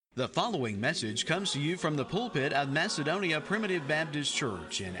The following message comes to you from the pulpit of Macedonia Primitive Baptist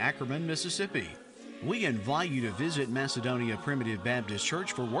Church in Ackerman, Mississippi. We invite you to visit Macedonia Primitive Baptist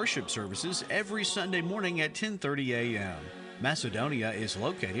Church for worship services every Sunday morning at 10:30 a.m. Macedonia is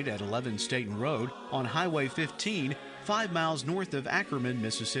located at 11 Staten Road on Highway 15, 5 miles north of Ackerman,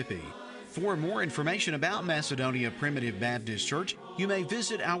 Mississippi. For more information about Macedonia Primitive Baptist Church, you may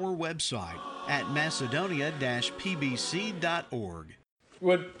visit our website at macedonia-pbc.org.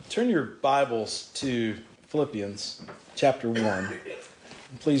 Would turn your Bibles to Philippians chapter 1.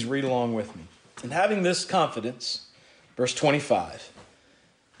 And please read along with me. And having this confidence, verse 25,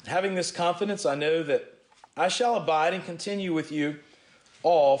 having this confidence, I know that I shall abide and continue with you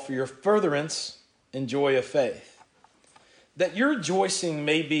all for your furtherance and joy of faith, that your rejoicing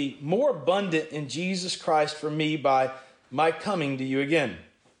may be more abundant in Jesus Christ for me by my coming to you again.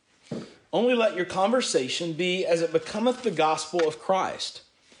 Only let your conversation be as it becometh the gospel of Christ,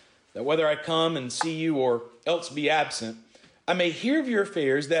 that whether I come and see you or else be absent, I may hear of your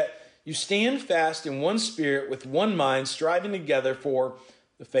affairs, that you stand fast in one spirit with one mind, striving together for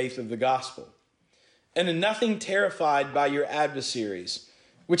the faith of the gospel, and in nothing terrified by your adversaries,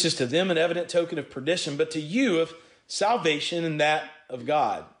 which is to them an evident token of perdition, but to you of salvation and that of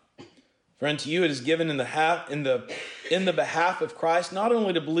God. For unto you it is given in the behalf of Christ, not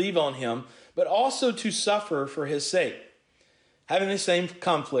only to believe on him, but also to suffer for his sake, having the same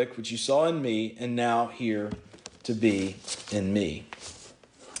conflict which you saw in me, and now hear to be in me.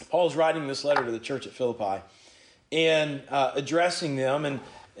 Paul is writing this letter to the church at Philippi and addressing them, and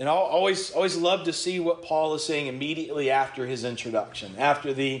I always love to see what Paul is saying immediately after his introduction.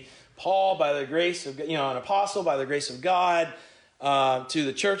 After Paul, by the grace of an apostle by the grace of God, to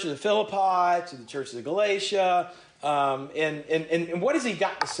the church of the Philippi, to the church of the Galatia, and what has he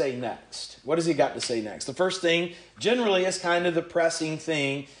got to say next? What has he got to say next? The first thing generally is kind of the pressing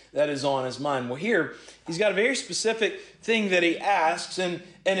thing that is on his mind. Well, here he's got a very specific thing that he asks, and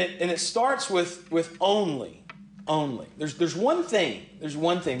it starts with only. There's one thing. There's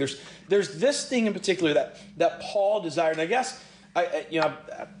one thing. There's this thing in particular that Paul desired. And I guess if you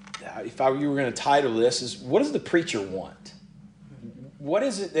were going to title this, is what does the preacher want? What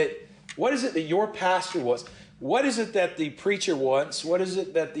is it that your pastor wants? What is it that the preacher wants? What is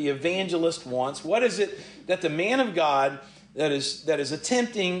it that the evangelist wants? What is it that the man of God that is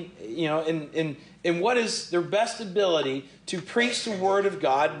attempting, in what is their best ability to preach the word of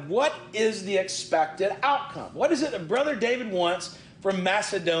God? What is the expected outcome? What is it that Brother David wants from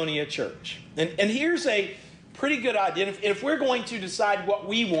Macedonia Church? And here's a pretty good idea. If we're going to decide what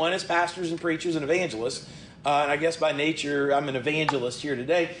we want as pastors and preachers and evangelists, and I guess by nature I'm an evangelist here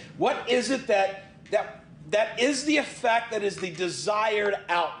today, what is it that is the effect, that is the desired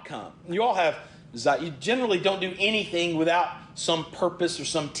outcome? You all have desire. You generally don't do anything without some purpose or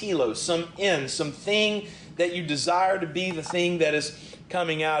some telos, some end, something that you desire to be the thing that is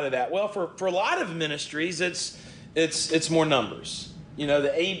coming out of that. Well, for a lot of ministries, it's more numbers.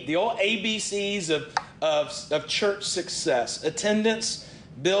 The old ABCs of church success: attendance,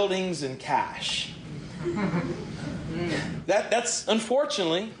 buildings, and cash. That's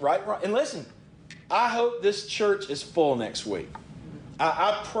unfortunately right. And listen, I hope this church is full next week.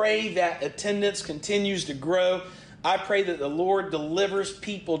 I pray that attendance continues to grow. I pray that the Lord delivers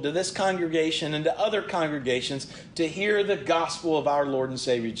people to this congregation and to other congregations to hear the gospel of our Lord and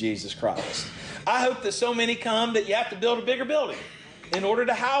Savior Jesus Christ. I hope that so many come that you have to build a bigger building in order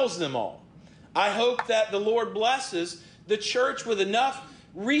to house them all. I hope that the Lord blesses the church with enough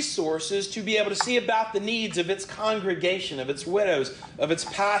resources to be able to see about the needs of its congregation, of its widows, of its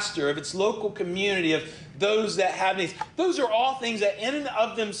pastor, of its local community, of those that have needs. Those are all things that in and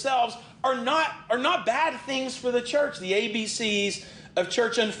of themselves are not bad things for the church. The ABCs of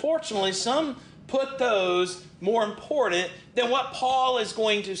church, unfortunately, some put those more important than what Paul is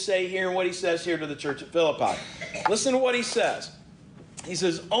going to say here and what he says here to the church at Philippi. Listen to what he says. He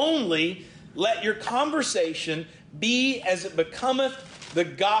says, only let your conversation be as it becometh the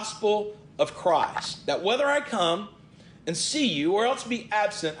gospel of Christ, that whether I come and see you or else be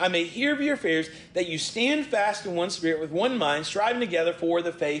absent, I may hear of your affairs, that you stand fast in one spirit with one mind, striving together for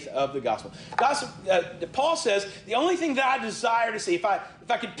the faith of the gospel. Paul says, the only thing that I desire to see, if I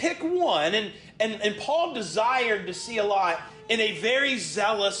could pick one, and Paul desired to see a lot in a very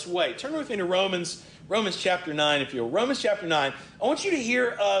zealous way. Turn with me to Romans chapter 9, if you will. Romans chapter 9. I want you to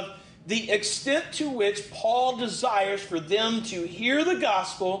hear of the extent to which Paul desires for them to hear the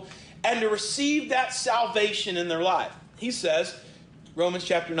gospel and to receive that salvation in their life. He says, Romans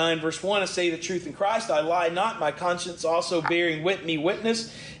chapter 9, verse 1, I say the truth in Christ, I lie not, my conscience also bearing with me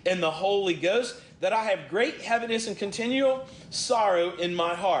witness in the Holy Ghost, that I have great heaviness and continual sorrow in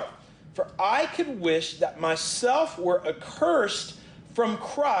my heart. For I could wish that myself were accursed from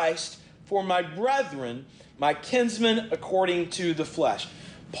Christ for my brethren, my kinsmen according to the flesh.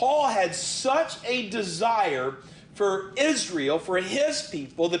 Paul had such a desire for Israel, for his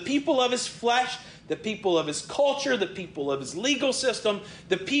people, the people of his flesh, the people of his culture, the people of his legal system,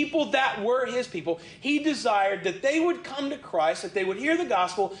 the people that were his people. He desired that they would come to Christ, that they would hear the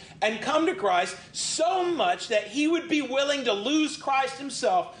gospel and come to Christ so much that he would be willing to lose Christ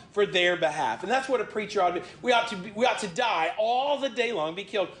himself for their behalf. And that's what a preacher ought to do. We ought to die all the day long, be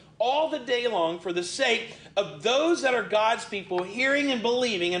killed all the day long for the sake of those that are God's people, hearing and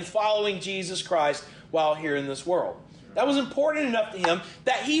believing and following Jesus Christ while here in this world. That was important enough to him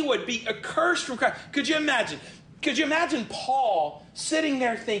that he would be accursed from Christ. Could you imagine? Could you imagine Paul sitting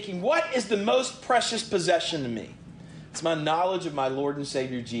there thinking, what is the most precious possession to me? It's my knowledge of my Lord and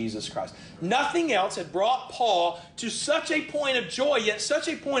Savior Jesus Christ. Nothing else had brought Paul to such a point of joy, yet such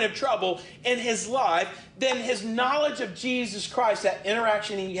a point of trouble in his life than his knowledge of Jesus Christ, that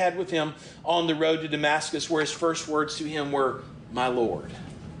interaction he had with him on the road to Damascus, where his first words to him were, my Lord.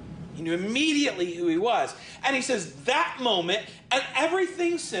 He knew immediately who he was. And he says, that moment and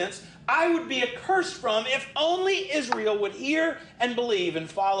everything since, I would be accursed from if only Israel would hear and believe and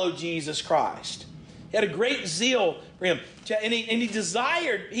follow Jesus Christ. He had a great zeal for him. And he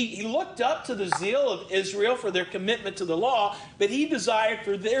desired, he looked up to the zeal of Israel for their commitment to the law, but he desired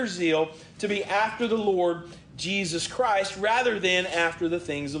for their zeal to be after the Lord Jesus Christ rather than after the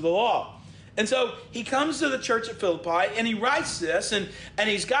things of the law. And so he comes to the church at Philippi and he writes this, and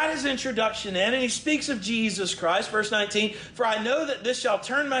he's got his introduction in, and he speaks of Jesus Christ. Verse 19, for I know that this shall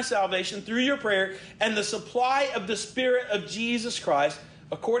turn my salvation through your prayer and the supply of the Spirit of Jesus Christ,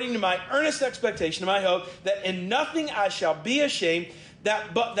 according to my earnest expectation and my hope, that in nothing I shall be ashamed,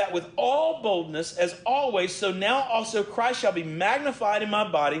 but that with all boldness, as always, so now also Christ shall be magnified in my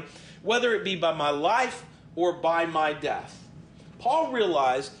body, whether it be by my life or by my death. Paul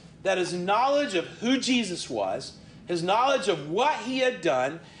realized that his knowledge of who Jesus was, his knowledge of what he had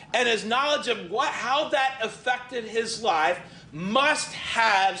done, and his knowledge of how that affected his life must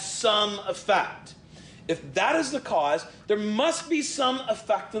have some effect. If that is the cause, there must be some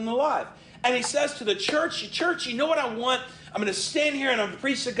effect in the life. And he says to the church, you know what I want? I'm going to stand here and I'm going to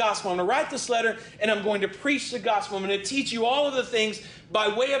preach the gospel. I'm going to write this letter and I'm going to preach the gospel. I'm going to teach you all of the things by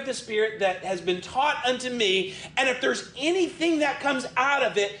way of the Spirit that has been taught unto me. And if there's anything that comes out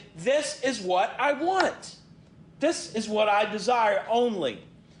of it, this is what I want. This is what I desire only.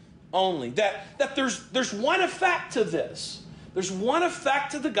 That there's one effect to this. There's one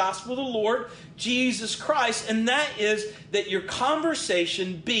effect to the gospel of the Lord Jesus Christ, and that is that your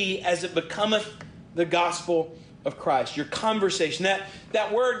conversation be as it becometh the gospel of Christ. Your conversation.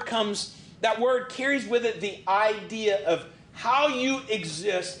 That word carries with it the idea of how you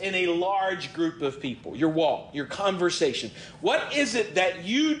exist in a large group of people. Your walk, your conversation. What is it that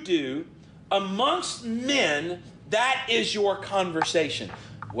you do amongst men that is your conversation?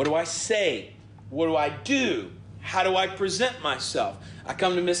 What do I say? What do I do? How do I present myself? I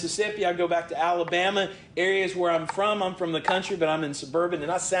come to Mississippi, I go back to Alabama, areas where I'm from the country, but I'm in suburban,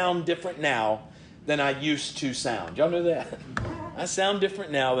 and I sound different now than I used to sound. Y'all know that? I sound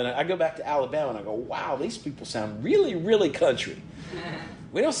different now than I go back to Alabama, and I go, wow, these people sound really, really country.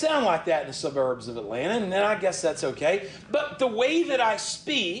 We don't sound like that in the suburbs of Atlanta, and then I guess that's okay. But the way that I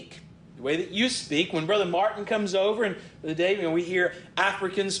speak, the way that you speak, when Brother Martin comes over and the day when we hear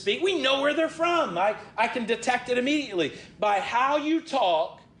Africans speak, we know where they're from. I can detect it immediately. By how you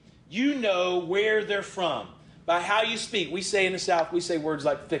talk, you know where they're from. By how you speak. We say in the South, we say words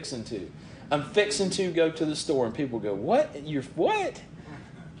like fixin' to. I'm fixin' to go to the store. And people go, what? You're what?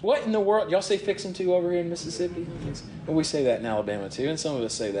 What in the world? Y'all say fixin' to over here in Mississippi? Well, we say that in Alabama too, and some of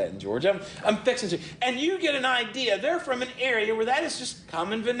us say that in Georgia. I'm fixin' to. And you get an idea. They're from an area where that is just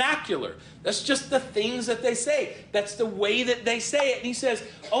common vernacular. That's just the things that they say. That's the way that they say it. And he says,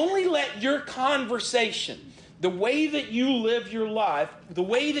 only let your conversation, the way that you live your life, the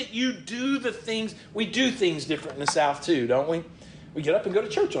way that you do the things, we do things different in the South too, don't we? We get up and go to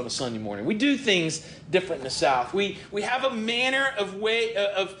church on a Sunday morning. We do things different in the South. We have a manner of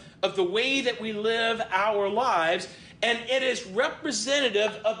the way that we live our lives, and it is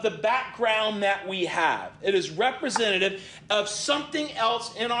representative of the background that we have. It is representative of something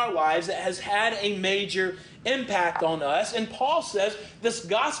else in our lives that has had a major impact on us. And Paul says this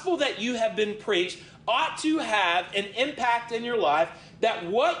gospel that you have been preached ought to have an impact in your life, that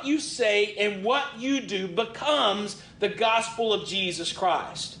what you say and what you do becomes the gospel of Jesus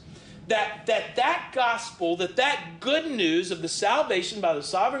Christ. that gospel, that good news of the salvation by the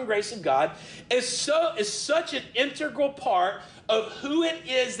sovereign grace of God is such an integral part of who it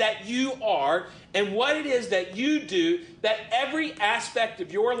is that you are and what it is that you do, that every aspect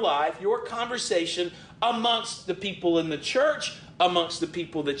of your life, your conversation amongst the people in the church, amongst the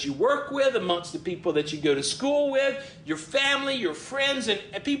people that you work with, amongst the people that you go to school with, your family, your friends, and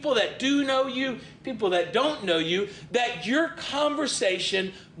people that do know you, people that don't know you, that your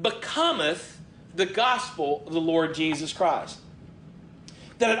conversation becometh the gospel of the Lord Jesus Christ.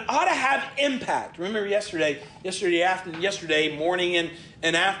 That it ought to have impact. Remember yesterday morning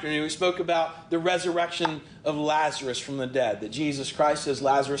and afternoon, we spoke about the resurrection of Lazarus from the dead. That Jesus Christ says,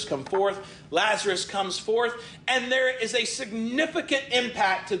 Lazarus come forth. Lazarus comes forth. And there is a significant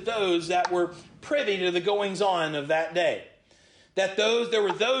impact to those that were privy to the goings on of that day. That there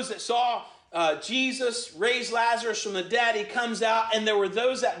were those that saw Jesus raise Lazarus from the dead. He comes out, and there were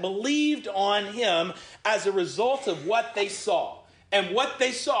those that believed on him as a result of what they saw. And what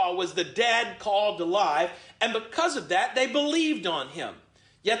they saw was the dead called alive. And because of that, they believed on him.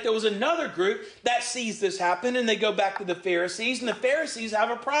 Yet there was another group that sees this happen, and they go back to the Pharisees. And the Pharisees have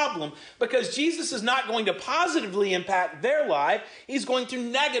a problem because Jesus is not going to positively impact their life. He's going to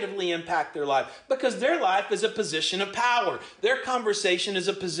negatively impact their life because their life is a position of power. Their conversation is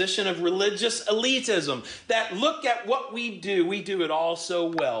a position of religious elitism. That look at what we do it all so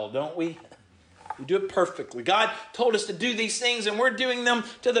well, don't we? We do it perfectly. God told us to do these things, and we're doing them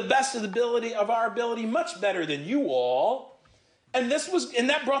to the best of our ability, much better than you all. And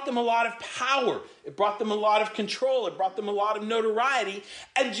that brought them a lot of power. It brought them a lot of control. It brought them a lot of notoriety.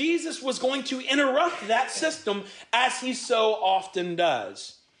 And Jesus was going to interrupt that system as he so often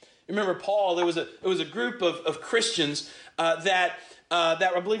does. Remember Paul, there was a group of Christians that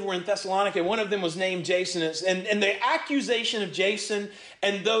I believe were in Thessalonica. One of them was named Jason. And the accusation of Jason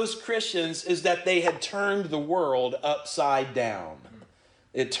and those Christians is that they had turned the world upside down.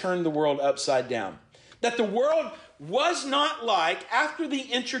 It turned the world upside down. That the world was not like, after the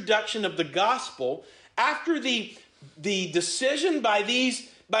introduction of the gospel, after the decision by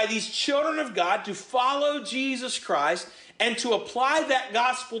these children of God to follow Jesus Christ and to apply that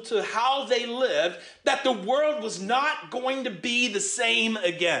gospel to how they lived, that the world was not going to be the same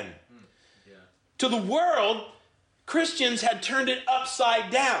again. Yeah. To the world, Christians had turned it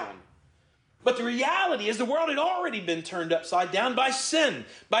upside down. But the reality is the world had already been turned upside down by sin,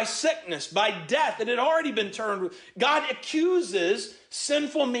 by sickness, by death. It had already been turned. God accuses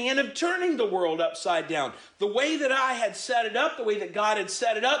sinful man of turning the world upside down. The way that I had set it up, the way that God had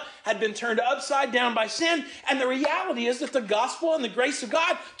set it up, had been turned upside down by sin. And the reality is that the gospel and the grace of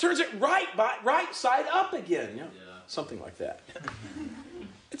God turns it right side up again. Yeah. Something like that.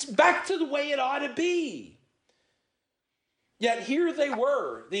 It's back to the way it ought to be. Yet here they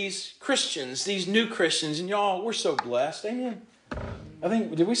were, these Christians, these new Christians, and y'all, we're so blessed. Amen. I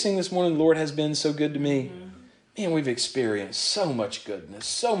think, did we sing this morning, the Lord has been so good to me? Man, we've experienced so much goodness,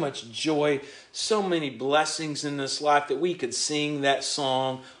 so much joy, so many blessings in this life that we could sing that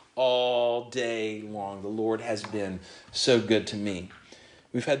song all day long. The Lord has been so good to me.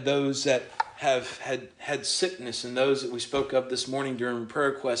 We've had those that have had sickness, and those that we spoke of this morning during prayer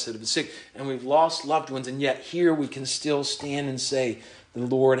requests that have been sick, and we've lost loved ones, and yet here we can still stand and say, the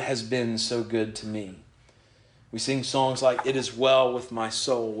Lord has been so good to me. We sing songs like, it is well with my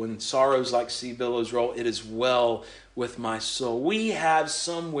soul. When sorrows like sea billows roll, it is well with my soul. We have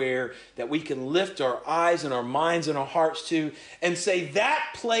somewhere that we can lift our eyes and our minds and our hearts to and say,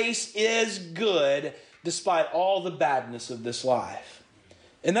 that place is good despite all the badness of this life.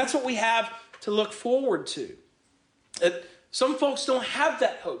 And that's what we have to look forward to. Some folks don't have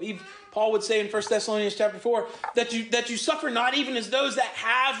that hope. Paul would say in 1 Thessalonians chapter 4 that you suffer not even as those that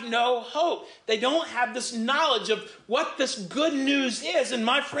have no hope. They don't have this knowledge of what this good news is. And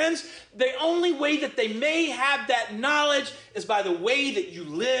my friends, the only way that they may have that knowledge is by the way that you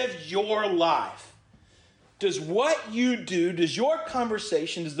live your life. Does what you do, does your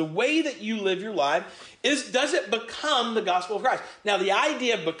conversation, does the way that you live your life, does it become the gospel of Christ? Now, the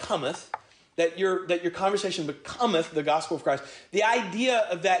idea of becometh, that your conversation becometh the gospel of Christ, the idea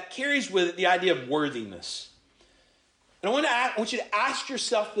of that carries with it the idea of worthiness. And I want you to ask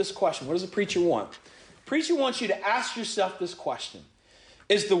yourself this question. What does a preacher want? The preacher wants you to ask yourself this question.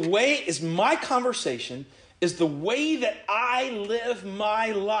 Is my conversation, is the way that I live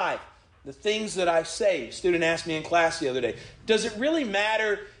my life, the things that I say? A student asked me in class the other day, does it really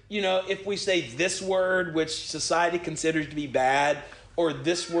matter, if we say this word, which society considers to be bad, or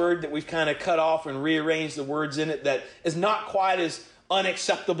this word that we've kind of cut off and rearranged the words in it that is not quite as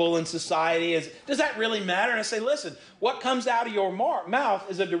unacceptable in society. Does that really matter? And I say, listen, what comes out of your mouth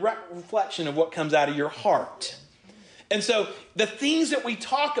is a direct reflection of what comes out of your heart. And so the things that we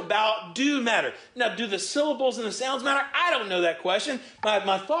talk about do matter. Now, do the syllables and the sounds matter? I don't know that question.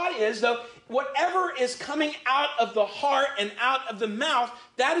 My thought is, though, whatever is coming out of the heart and out of the mouth,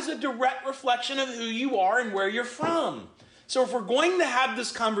 that is a direct reflection of who you are and where you're from. So if we're going to have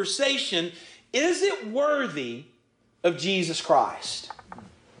this conversation, is it worthy of Jesus Christ?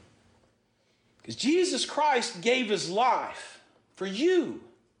 Because Jesus Christ gave his life for you.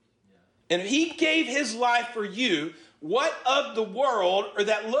 And if he gave his life for you, what of the world, or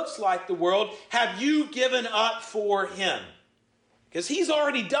that looks like the world, have you given up for him? Because he's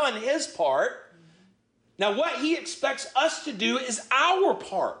already done his part. Now what he expects us to do is our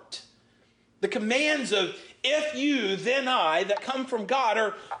part. The commands of if you, then I, that come from God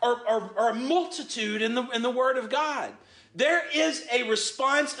are a multitude in the Word of God. There is a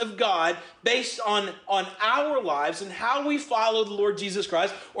response of God based on our lives and how we follow the Lord Jesus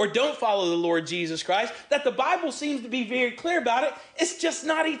Christ or don't follow the Lord Jesus Christ, that the Bible seems to be very clear about it. It's just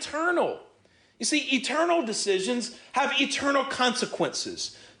not eternal. You see, eternal decisions have eternal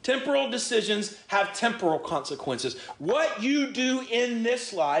consequences. Temporal decisions have temporal consequences. What you do in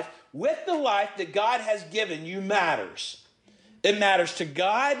this life with the life that God has given you matters. It matters to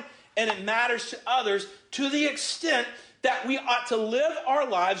God and it matters to others to the extent that we ought to live our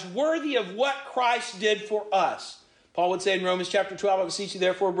lives worthy of what Christ did for us. Paul would say in Romans chapter 12, I beseech you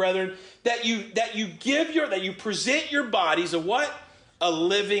therefore, brethren, that you present your bodies a what? A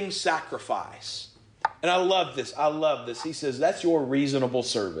living sacrifice. And I love this. I love this. He says, that's your reasonable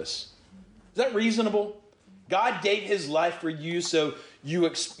service. Is that reasonable? God gave his life for you, so you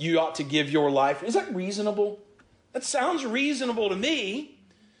ought to give your life. Is that reasonable? That sounds reasonable to me.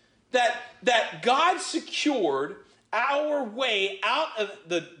 That God secured our way out of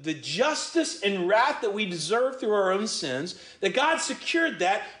the justice and wrath that we deserve through our own sins, that God secured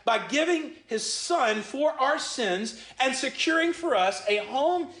that by giving his Son for our sins and securing for us a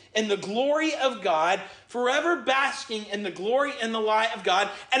home in the glory of God, forever basking in the glory and the light of God.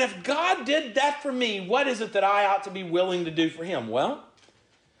 And if God did that for me, what is it that I ought to be willing to do for him? Well,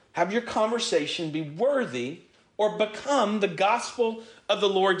 have your conversation be worthy or become the gospel of the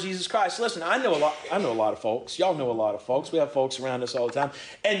Lord Jesus Christ. Listen, I know a lot of folks. Y'all know a lot of folks. We have folks around us all the time.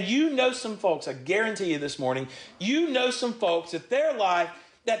 And you know some folks, I guarantee you this morning, you know some folks that their life,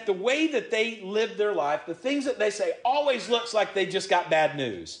 that the way that they live their life, the things that they say always looks like they just got bad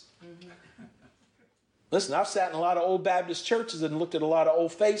news. Listen, I've sat in a lot of old Baptist churches and looked at a lot of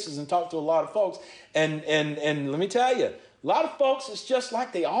old faces and talked to a lot of folks. And let me tell you, a lot of folks, it's just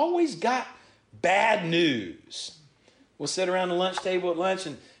like they always got bad news. We'll sit around the lunch table at lunch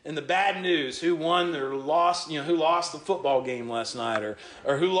and the bad news, who won or lost, who lost the football game last night,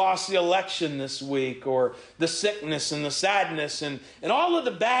 or who lost the election this week, or the sickness and the sadness and all of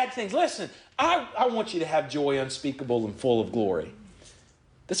the bad things. Listen, I want you to have joy unspeakable and full of glory.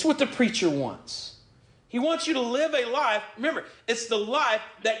 That's what the preacher wants. He wants you to live a life. Remember, it's the life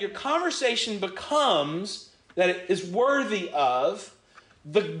that your conversation becomes, that it is worthy of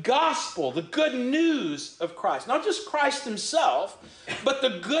the gospel, the good news of Christ. Not just Christ himself, but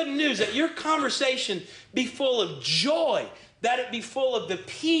the good news, that your conversation be full of joy, that it be full of the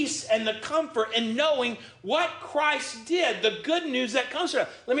peace and the comfort in knowing what Christ did, the good news that comes from it.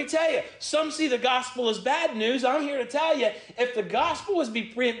 Let me tell you, some see the gospel as bad news. I'm here to tell you, if the gospel was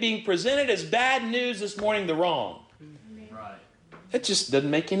being presented as bad news this morning, they're wrong. Right. It just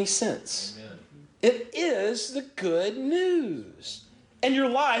doesn't make any sense. Amen. It is the good news. And your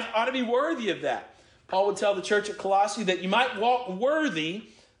life ought to be worthy of that. Paul would tell the church at Colossae that you might walk worthy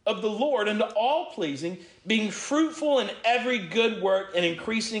of the Lord unto all pleasing, being fruitful in every good work and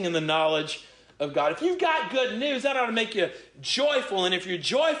increasing in the knowledge of God. If you've got good news, that ought to make you joyful. And if you're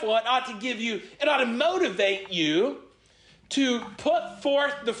joyful, it ought to motivate you to put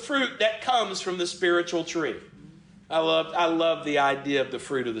forth the fruit that comes from the spiritual tree. I love the idea of the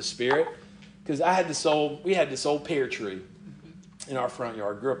fruit of the Spirit, because we had this old pear tree in our front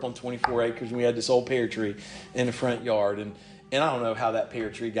yard. Grew up on 24 acres, and we had this old pear tree in the front yard. And I don't know how that pear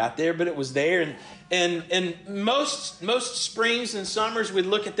tree got there, but it was there. And most springs and summers, we'd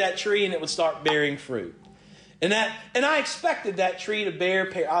look at that tree and it would start bearing fruit. And I expected that tree to bear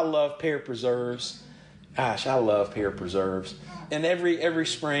pear. I love pear preserves. Gosh, I love pear preserves. And every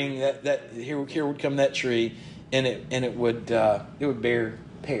spring, that here would come that tree, and it would bear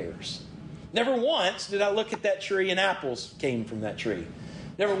pears. Never once did I look at that tree and apples came from that tree.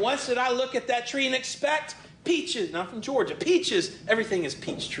 Never once did I look at that tree and expect peaches. Not from Georgia. Peaches. Everything is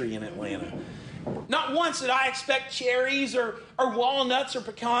peach tree in Atlanta. Not once did I expect cherries or walnuts or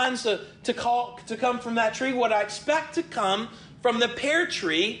pecans to come from that tree. What I expect to come from the pear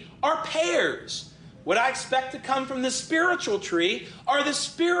tree are pears. What I expect to come from the spiritual tree are the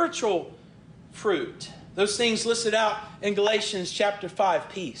spiritual fruit. Those things listed out in Galatians chapter 5.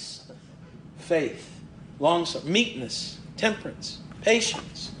 Peace, faith, long-suffering, meekness, temperance,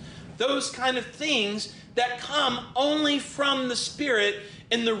 patience. Those kind of things that come only from the Spirit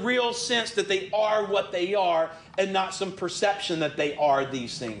in the real sense that they are what they are and not some perception that they are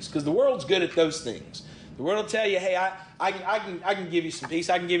these things. Because the world's good at those things. The world will tell you, hey, I can give you some peace,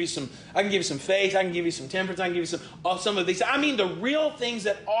 I can give you some faith, I can give you some temperance, I can give you some of these. I mean, the real things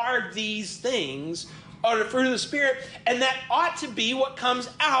that are these things are the fruit of the Spirit, and that ought to be what comes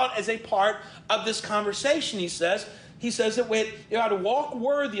out as a part of this conversation, he says. He says that you ought to walk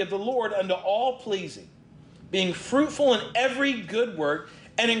worthy of the Lord unto all pleasing, being fruitful in every good work,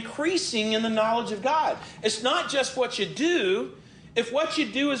 and increasing in the knowledge of God. It's not just what you do. If what you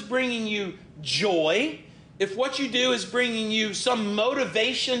do is bringing you joy, if what you do is bringing you some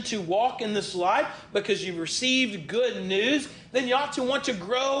motivation to walk in this life because you've received good news, then you ought to want to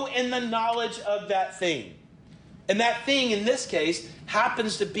grow in the knowledge of that thing. And that thing, in this case,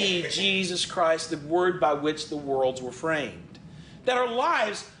 happens to be Jesus Christ, the word by which the worlds were framed. That our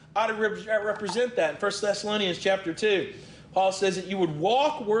lives ought to represent that. In 1 Thessalonians chapter 2, Paul says that you would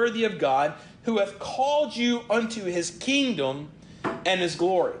walk worthy of God, who hath called you unto his kingdom and his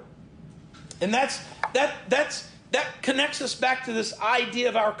glory. And that connects us back to this idea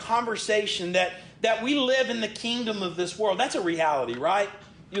of our conversation that we live in the kingdom of this world. That's a reality, right?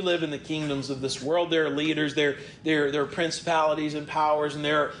 You live in the kingdoms of this world. There are leaders, there are principalities and powers, and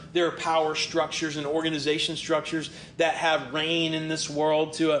there are power structures and organization structures that have reign in this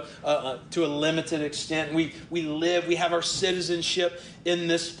world to a limited extent. We have our citizenship in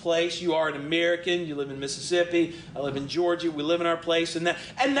this place. You are an American. You live in Mississippi. I live in Georgia. We live in our place, and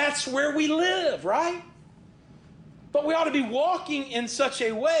that's where we live, right? But we ought to be walking in such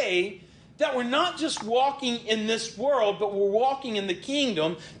a way that we're not just walking in this world, but we're walking in the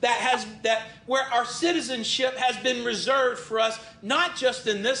kingdom where our citizenship has been reserved for us, not just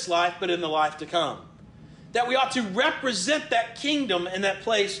in this life, but in the life to come. That we ought to represent that kingdom in that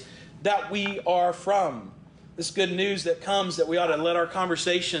place that we are from. This good news that comes that we ought to let our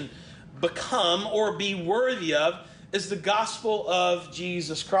conversation become or be worthy of is the gospel of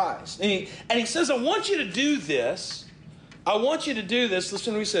Jesus Christ. And he says, I want you to do this. I want you to do this.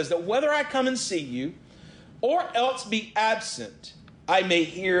 Listen to what he says, that whether I come and see you or else be absent, I may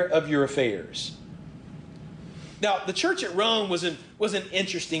hear of your affairs. Now, the church at Rome was an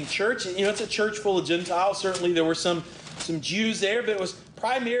interesting church. You know, it's a church full of Gentiles. Certainly there were some Jews there, but it was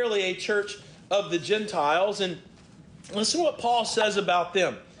primarily a church of the Gentiles. And listen to what Paul says about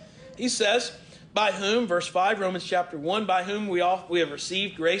them. He says, by whom, verse 5, Romans chapter 1, by whom we have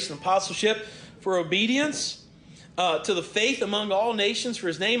received grace and apostleship for obedience to the faith among all nations for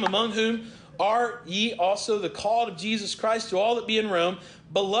his name, among whom are ye also the called of Jesus Christ, to all that be in Rome,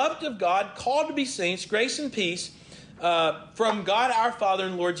 beloved of God, called to be saints, grace and peace from God our Father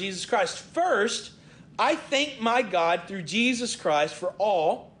and Lord Jesus Christ. First, I thank my God through Jesus Christ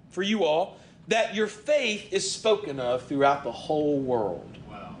for you all, that your faith is spoken of throughout the whole world.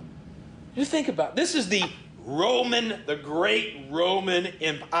 Wow. You think about it. This is the great Roman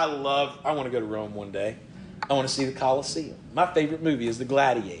Empire. I want to go to Rome one day. I want to see the Colosseum. My favorite movie is The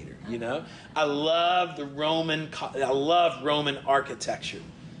Gladiator, you know. I love Roman architecture.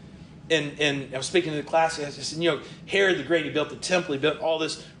 And I was speaking to the class, and I said, you know, Herod the Great, he built the temple, he built all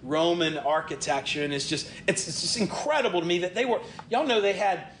this Roman architecture, and it's just incredible to me that y'all know they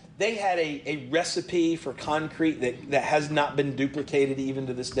had a recipe for concrete that has not been duplicated even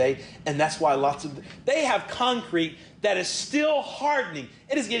to this day. And that's why they have concrete that is still hardening.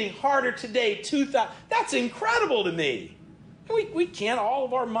 It is getting harder today. That's incredible to me. We can't, all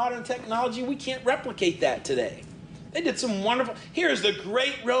of our modern technology, we can't replicate that today. They did some wonderful. Here's the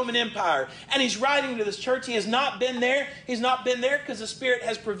great Roman Empire. And he's writing to this church. He has not been there. He's not been there because the Spirit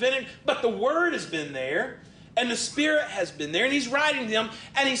has prevented, but the Word has been there. And the Spirit has been there, and he's writing to them,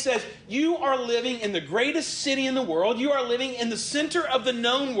 and he says, you are living in the greatest city in the world. You are living in the center of the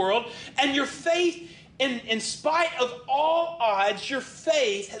known world, and your faith, in spite of all odds, your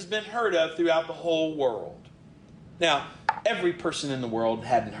faith has been heard of throughout the whole world. Now, every person in the world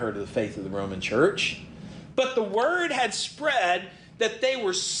hadn't heard of the faith of the Roman Church, but the word had spread that they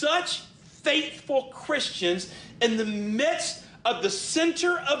were such faithful Christians in the midst of the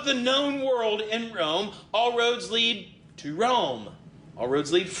center of the known world in Rome. All roads lead to Rome. All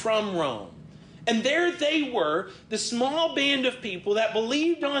roads lead from Rome. And there they were, the small band of people that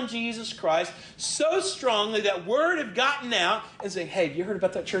believed on Jesus Christ so strongly that word had gotten out and saying, hey, have you heard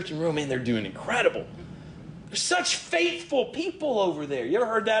about that church in Rome? Man, they're doing incredible. There's such faithful people over there. You ever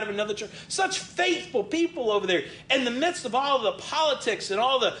heard that of another church? Such faithful people over there. In the midst of all the politics and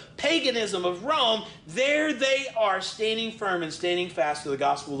all the paganism of Rome, there they are standing firm and standing fast to the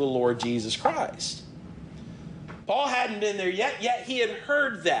gospel of the Lord Jesus Christ. Paul hadn't been there yet he had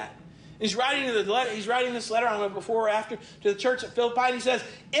heard that. He's writing this letter, I don't know before or after, to the church at Philippi, and he says,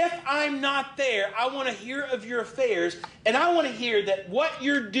 if I'm not there, I want to hear of your affairs, and I want to hear that what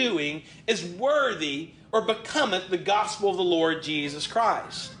you're doing is worthy or becometh the gospel of the Lord Jesus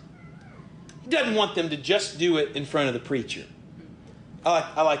Christ. He doesn't want them to just do it in front of the preacher.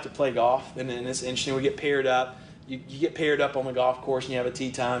 I like to play golf, and it's interesting. We get paired up. You get paired up on the golf course, and you have a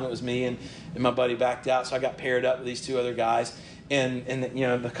tee time. It was me and my buddy backed out, so I got paired up with these two other guys. And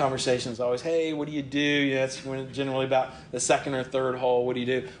the conversation is always, hey, what do you do? That's generally about the second or third hole. What do you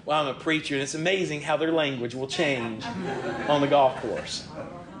do? Well, I'm a preacher, and it's amazing how their language will change on the golf course.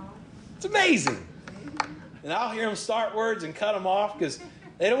 It's amazing. And I'll hear them start words and cut them off because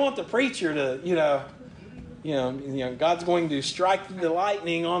they don't want the preacher to, God's going to strike the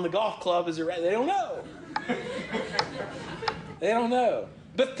lightning on the golf club. They don't know. They don't know.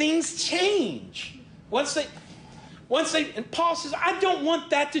 But things change. And Paul says, I don't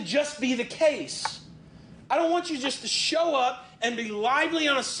want that to just be the case. I don't want you just to show up and be lively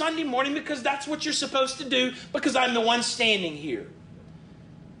on a Sunday morning because that's what you're supposed to do because I'm the one standing here.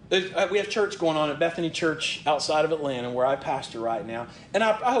 We have church going on at Bethany Church outside of Atlanta where I pastor right now. And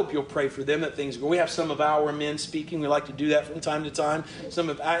I hope you'll pray for them that things go. We have some of our men speaking. We like to do that from time to time.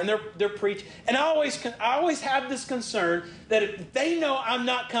 And they're preaching. And I always have this concern that if they know I'm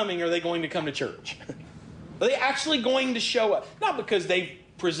not coming, are they going to come to church? Are they actually going to show up? Not because they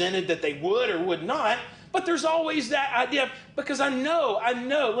presented that they would or would not, but there's always that idea because I know.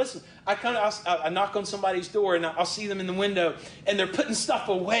 Listen, I knock on somebody's door and I'll see them in the window and they're putting stuff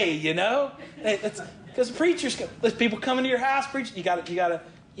away. Because preachers, people come into your house, preach. You got to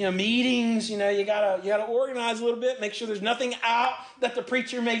meetings. You got to organize a little bit, make sure there's nothing out that the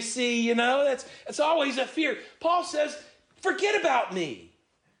preacher may see. It's always a fear. Paul says, forget about me.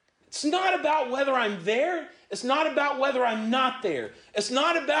 It's not about whether I'm there. It's not about whether I'm not there. It's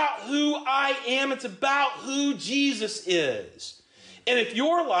not about who I am. It's about who Jesus is. And if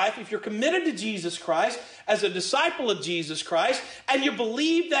you're committed to Jesus Christ as a disciple of Jesus Christ, and you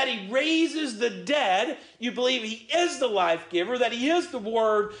believe that He raises the dead, you believe He is the life giver, that He is the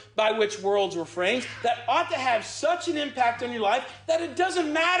word by which worlds were framed, that ought to have such an impact on your life that it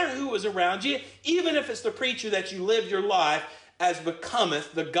doesn't matter who is around you, even if it's the preacher that you live your life as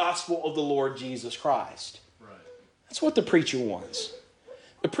becometh the gospel of the Lord Jesus Christ. Right. That's what the preacher wants.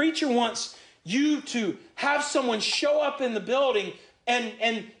 The preacher wants you to have someone show up in the building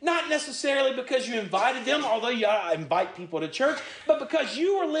and not necessarily because you invited them, although you invite people to church, but because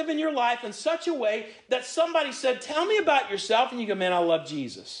you were living your life in such a way that somebody said, tell me about yourself, and you go, man, I love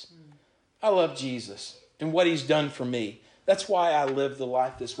Jesus. I love Jesus and what He's done for me. That's why I live the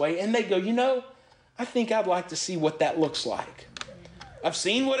life this way. And they go, I think I'd like to see what that looks like. I've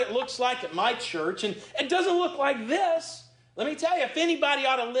seen what it looks like at my church, and it doesn't look like this. Let me tell you, if anybody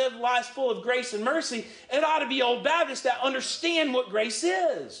ought to live lives full of grace and mercy, it ought to be Old Baptists that understand what grace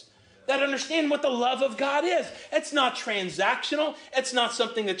is, that understand what the love of God is. It's not transactional. It's not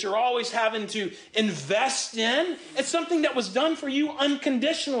something that you're always having to invest in. It's something that was done for you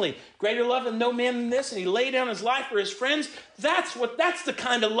unconditionally. Greater love of no man than this, and He laid down His life for His friends. That's the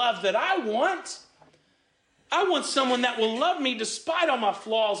kind of love that I want. I want someone that will love me despite all my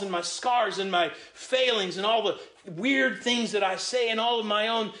flaws and my scars and my failings and all the weird things that I say and all of my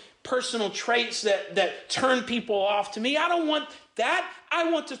own personal traits that turn people off to me. I don't want that.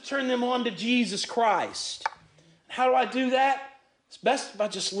 I want to turn them on to Jesus Christ. How do I do that? It's best if I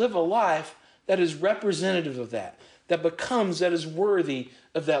just live a life that is representative of that is worthy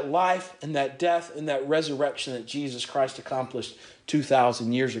of that life and that death and that resurrection that Jesus Christ accomplished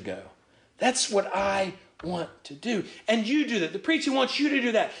 2,000 years ago. That's what I want to do. And you do that. The preacher wants you to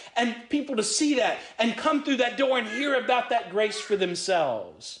do that. And people to see that and come through that door and hear about that grace for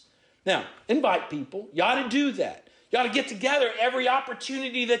themselves. Now, invite people. You ought to do that. You ought to get together every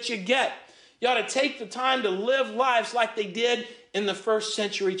opportunity that you get. You ought to take the time to live lives like they did in the first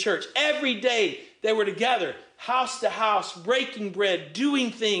century church. Every day they were together, house to house, breaking bread,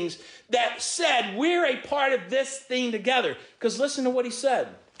 doing things that said, we're a part of this thing together. Because listen to what he said.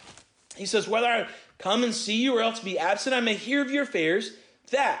 He says, whether I come and see you or else be absent, I may hear of your affairs.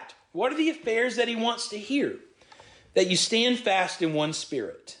 What are the affairs that he wants to hear? That you stand fast in one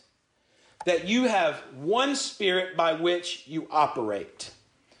spirit, that you have one Spirit by which you operate.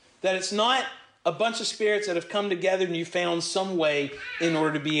 That it's not a bunch of spirits that have come together and you found some way in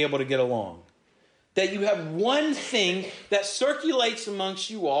order to be able to get along. That you have one thing that circulates amongst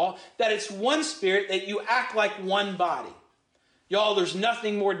you all, that it's one Spirit, that you act like one body. Y'all, there's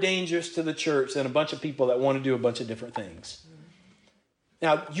nothing more dangerous to the church than a bunch of people that want to do a bunch of different things.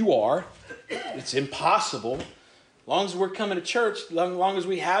 Now, it's impossible. As long as we're coming to church, as long as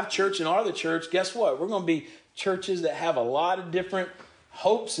we have church and are the church, guess what? We're going to be churches that have a lot of different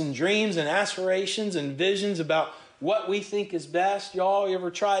hopes and dreams and aspirations and visions about what we think is best. Y'all, you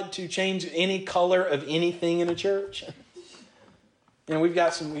ever tried to change any color of anything in a church? And we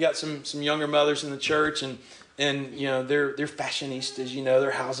got some younger mothers in the church, and you know, they're fashionistas. You know,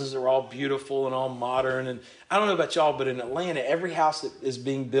 their houses are all beautiful and all modern. And I don't know about y'all, but in Atlanta, every house that is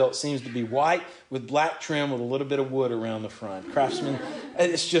being built seems to be white with black trim with a little bit of wood around the front. Craftsman,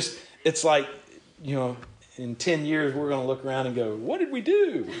 it's like, you know, in 10 years we're going to look around and go, what did we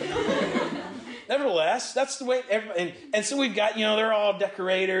do? Nevertheless, that's the way. And so we've got, you know, they're all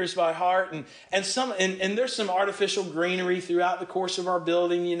decorators by heart, and there's some artificial greenery throughout the course of our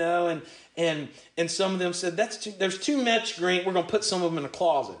building, you know, and some of them said there's too much green. We're going to put some of them in the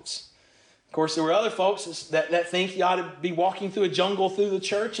closets. Of course, there were other folks that think you ought to be walking through a jungle through the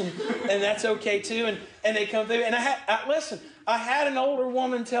church, and that's okay too. And they come through, and I had an older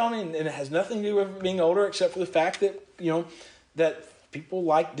woman tell me, and it has nothing to do with being older, except for the fact that, you know, that people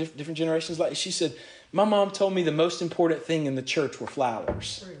like different generations. Like she said, my mom told me the most important thing in the church were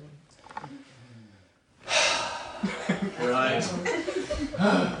flowers. Right.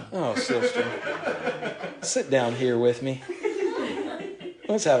 Oh, sister, sit down here with me.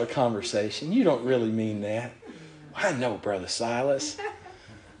 Let's have a conversation. You don't really mean that. I know, Brother Silas,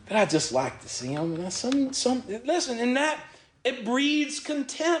 but I just like to see them. Listen, and that it breeds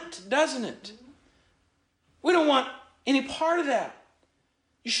contempt, doesn't it? We don't want any part of that.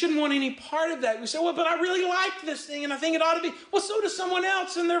 You shouldn't want any part of that. We say, well, but I really like this thing and I think it ought to be. Well, so does someone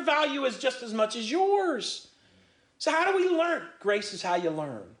else, and their value is just as much as yours. So how do we learn? Grace is how you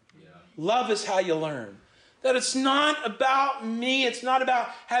learn. Yeah. Love is how you learn. That it's not about me. It's not about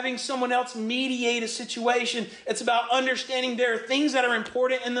having someone else mediate a situation. It's about understanding there are things that are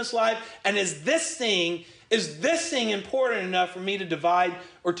important in this life, and is this thing important enough for me to divide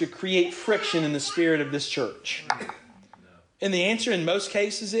or to create friction in the spirit of this church? And the answer in most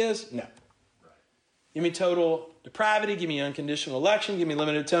cases is no. Right. Give me total depravity. Give me unconditional election. Give me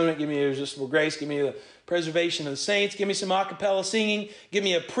limited atonement. Give me irresistible grace. Give me the preservation of the saints. Give me some a cappella singing. Give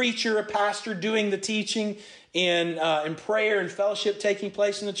me a preacher, a pastor doing the teaching, and prayer and fellowship taking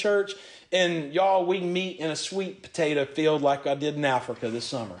place in the church. And y'all, we meet in a sweet potato field like I did in Africa this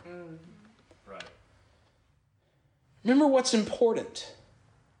summer. Right. Remember what's important.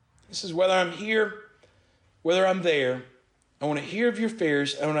 This is whether I'm here, whether I'm there. I want to hear of your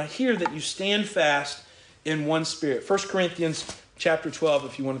fears. I want to hear that you stand fast in one spirit. 1 Corinthians chapter 12,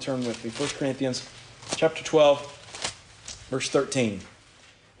 if you want to turn with me. 1 Corinthians chapter 12, verse 13.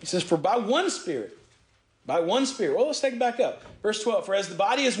 He says, for by one spirit. Well, let's take it back up. Verse 12, for as the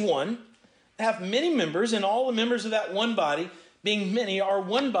body is one, have many members, and all the members of that one body, being many, are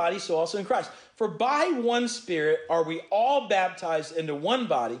one body, so also in Christ. For by one Spirit are we all baptized into one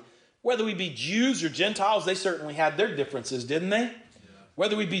body, whether we be Jews or Gentiles. They certainly had their differences, didn't they? Yeah.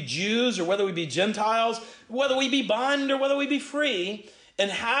 Whether we be Jews or whether we be Gentiles, whether we be bond or whether we be free, and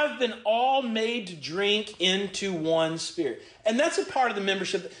have been all made to drink into one Spirit. And that's a part of the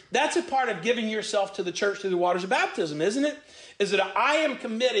membership. That's a part of giving yourself to the church through the waters of baptism, isn't it? Is that I am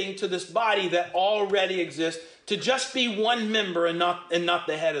committing to this body that already exists to just be one member and not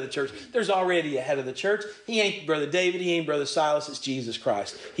the head of the church. There's already a head of the church. He ain't Brother David. He ain't Brother Silas. It's Jesus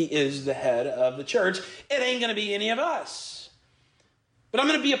Christ. He is the head of the church. It ain't going to be any of us. But I'm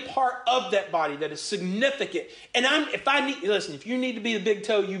going to be a part of that body that is significant. And if you need to be the big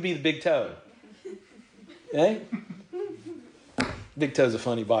toe, you be the big toe. Okay? Big toe's a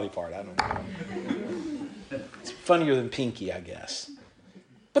funny body part. I don't know. It's funnier than pinky, I guess.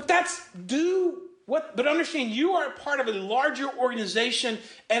 But but understand, you are a part of a larger organization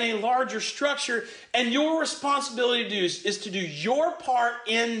and a larger structure, and your responsibility is to do your part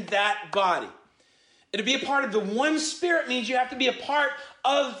in that body. And to be a part of the one Spirit means you have to be a part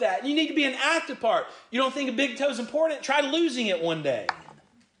of that. You need to be an active part. You don't think a big toe is important? Try losing it one day.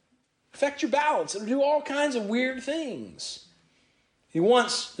 Affect your balance. It'll do all kinds of weird things. He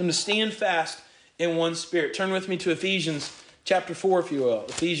wants them to stand fast in one Spirit. Turn with me to Ephesians chapter 4, if you will.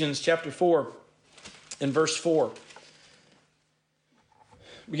 Ephesians chapter 4 and verse 4.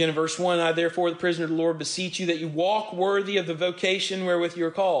 Begin in verse 1. I therefore, the prisoner of the Lord, beseech you that you walk worthy of the vocation wherewith you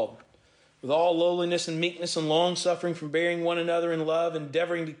are called. with all lowliness and meekness and long-suffering, forbearing one another in love,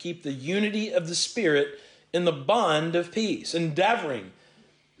 endeavoring to keep the unity of the Spirit in the bond of peace. Endeavoring,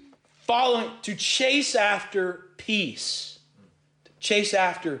 following, to chase after peace. To chase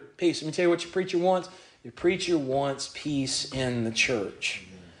after peace. Let me tell you what your preacher wants. Your preacher wants peace in the church.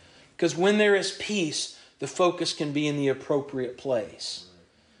 Because when there is peace, the focus can be in the appropriate place.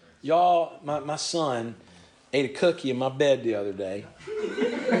 Y'all, my son ate a cookie in my bed the other day.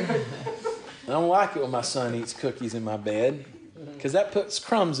 I don't like it when my son eats cookies in my bed because that puts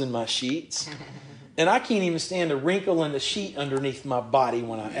crumbs in my sheets. And I can't even stand a wrinkle in the sheet underneath my body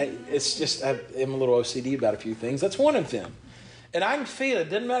when I'm a little OCD about a few things. That's one of them. And I can feel it.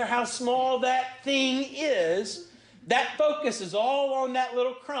 Doesn't matter how small that thing is, that focus is all on that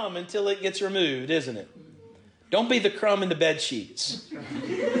little crumb until it gets removed, isn't it? Don't be the crumb in the bed sheets.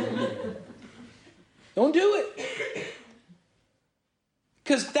 Don't do it.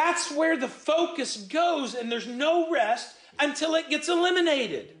 Because that's where the focus goes, and there's no rest until it gets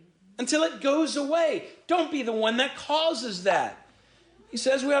eliminated, until it goes away. Don't be the one that causes that. He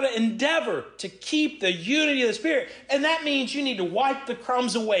says we ought to endeavor to keep the unity of the Spirit, and that means you need to wipe the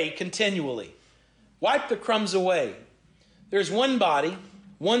crumbs away continually. Wipe the crumbs away. There's one body,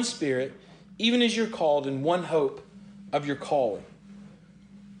 one Spirit, even as you're called, in one hope of your calling.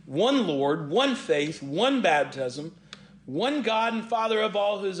 One Lord, one faith, one baptism, one God and Father of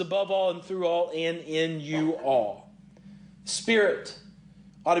all, who is above all and through all and in you all. Spirit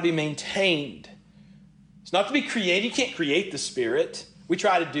ought to be maintained. It's not to be created. You can't create the Spirit. We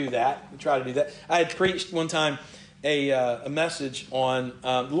try to do that. I had preached one time a message on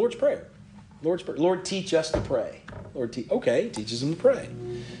the Lord's Prayer. Lord's Prayer. Lord, teach us to pray. Okay, teaches them to pray.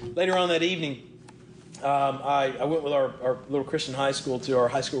 Later on that evening, I went with our little Christian high school to our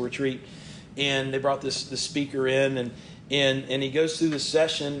high school retreat, and they brought this speaker in, and he goes through the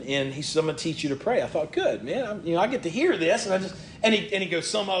session, and he says, "I'm going to teach you to pray." I thought, good, man. I get to hear this, and he goes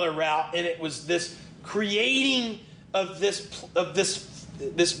some other route, and it was this creating of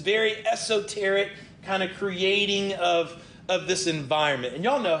this very esoteric kind of creating of this environment. And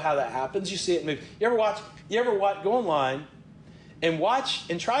y'all know how that happens. You see it in movies. You ever watch? Go online and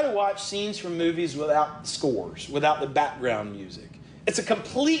try to watch scenes from movies without scores, without the background music. It's a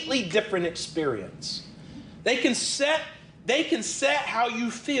completely different experience. They can set how you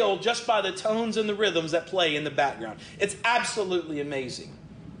feel just by the tones and the rhythms that play in the background. It's absolutely amazing.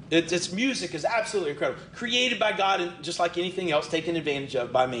 Its music is absolutely incredible. Created by God, and just like anything else, taken advantage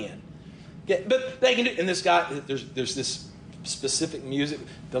of by man. But they can do. And this guy, there's this specific music.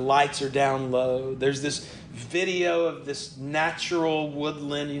 The lights are down low. There's this video of this natural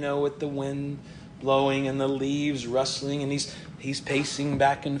woodland, with the wind blowing and the leaves rustling, and he's pacing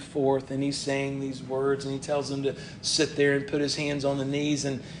back and forth, and he's saying these words, and he tells them to sit there and put his hands on the knees.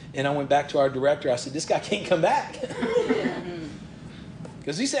 And I went back to our director. I said, this guy can't come back.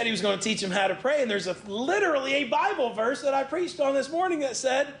 Because he said he was going to teach him how to pray, and there's literally a Bible verse that I preached on this morning that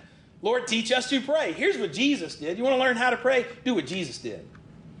said, Lord, teach us to pray. Here's what Jesus did. You want to learn how to pray? Do what Jesus did.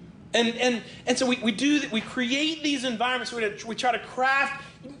 And so we do that. We create these environments. We try to craft.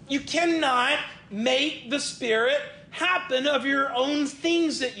 You cannot make the Spirit happen of your own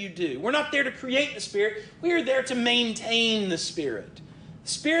things that you do. We're not there to create the Spirit. We are there to maintain the Spirit. The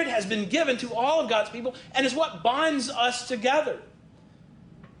Spirit has been given to all of God's people and is what binds us together.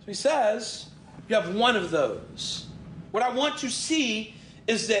 So he says, you have one of those. What I want to see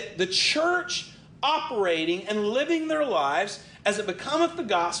is that the church operating and living their lives as it becometh the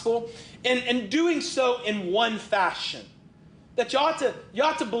gospel, and doing so in one fashion. That you ought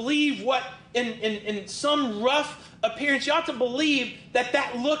to believe what, in some rough appearance, you ought to believe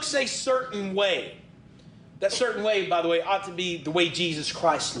that looks a certain way. That certain way, by the way, ought to be the way Jesus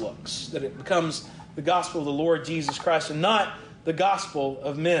Christ looks. That it becomes the gospel of the Lord Jesus Christ and not the gospel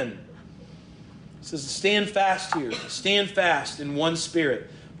of men. It says, stand fast here. Stand fast in one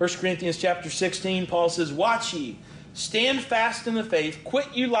spirit. 1 Corinthians chapter 16, Paul says, watch ye. Stand fast in the faith. Quit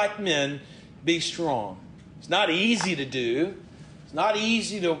you like men. Be strong. It's not easy to do. It's not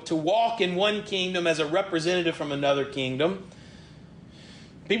easy to walk in one kingdom as a representative from another kingdom.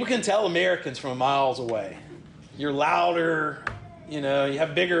 People can tell Americans from miles away. You're louder. You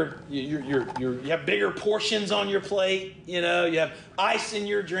have bigger. You have bigger portions on your plate. You have ice in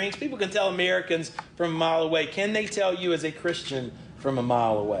your drinks. People can tell Americans from a mile away. Can they tell you as a Christian from a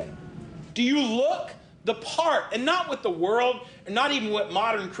mile away? Do you look the part? And not what the world, and not even what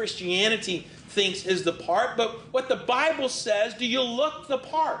modern Christianity thinks is the part, but what the Bible says. Do you look the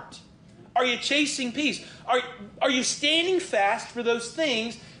part? Are you chasing peace? Are you standing fast for those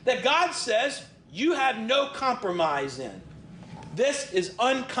things that God says you have no compromise in? This is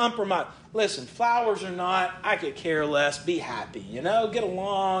uncompromised. Listen, flowers or not, I could care less. Be happy, get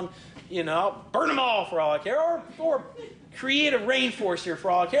along, I'll burn them all for all I care. Or create a rainforest here for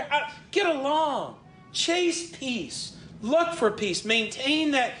all I care. Get along. Chase peace. Look for peace.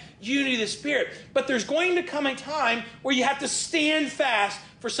 Maintain that unity of the Spirit. But there's going to come a time where you have to stand fast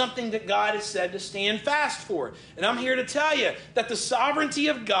for something that God has said to stand fast for. And I'm here to tell you that the sovereignty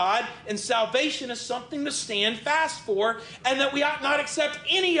of God and salvation is something to stand fast for, and that we ought not accept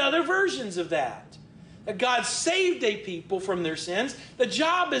any other versions of that. That God saved a people from their sins. The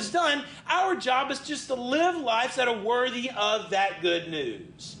job is done. Our job is just to live lives that are worthy of that good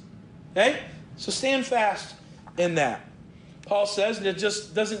news. Okay? So stand fast in that. Paul says that it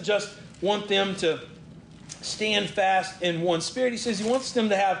doesn't just want them to stand fast in one spirit. He says he wants them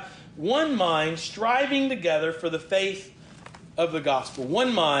to have one mind, striving together for the faith of the gospel.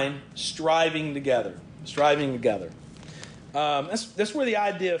 One mind, striving together. Striving together. That's where the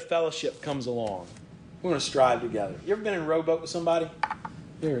idea of fellowship comes along. We want to strive together. You ever been in a rowboat with somebody?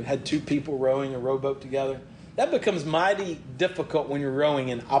 You ever had two people rowing a rowboat together? That becomes mighty difficult when you're rowing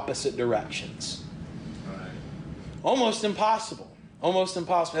in opposite directions. Right. Almost impossible. Almost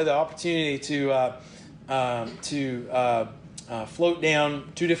impossible. I had the opportunity to float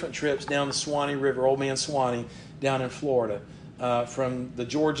down 2 different trips down the Swanee River, Old Man Swanee, down in Florida, from the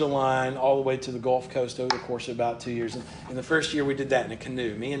Georgia line all the way to the Gulf Coast over the course of about 2 years. And the first year we did that in a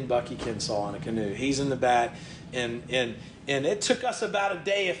canoe. Me and Bucky Kinsall in a canoe. He's in the back, and it took us about a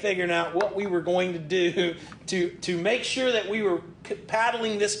day of figuring out what we were going to do to make sure that we were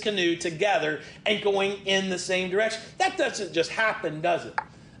paddling this canoe together and going in the same direction. That doesn't just happen, does it?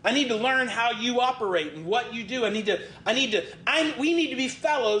 I need to learn how you operate and what you do. We need to be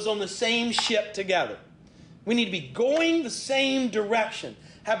fellows on the same ship together. We need to be going the same direction,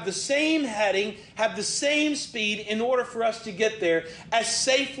 have the same heading, have the same speed in order for us to get there as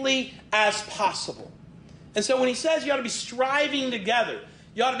safely as possible. And so when he says you ought to be striving together,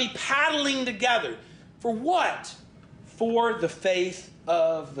 you ought to be paddling together, for what? For the faith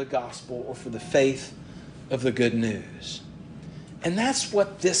of the gospel, or for the faith of the good news. And that's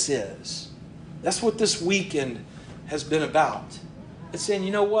what this is. That's what this weekend has been about. It's saying,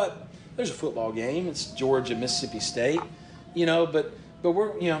 you know what? There's a football game. It's Georgia, Mississippi State. But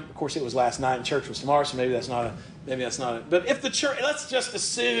we're, of course it was last night and church was tomorrow, so maybe that's not a. But if the church, let's just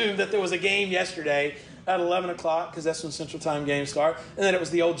assume that there was a game yesterday at 11 o'clock, because that's when Central Time games start, and then it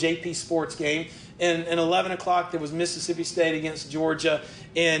was the old JP Sports game, and 11 o'clock there was Mississippi State against Georgia,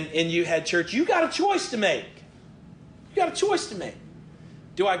 and you had church. You got a choice to make. You got a choice to make.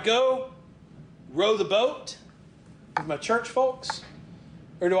 Do I go row the boat with my church folks?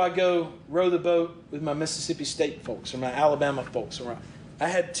 Or do I go row the boat with my Mississippi State folks or my Alabama folks? I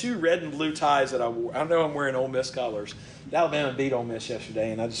had 2 red and blue ties that I wore. I know I'm wearing Ole Miss colors. Alabama beat Ole Miss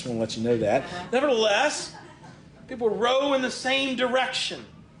yesterday, and I just want to let you know that. Nevertheless, people row in the same direction.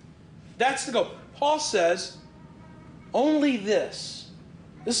 That's the goal. Paul says, only this.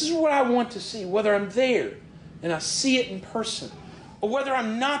 This is what I want to see, whether I'm there and I see it in person, or whether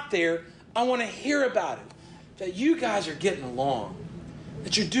I'm not there, I want to hear about it. That you guys are getting along.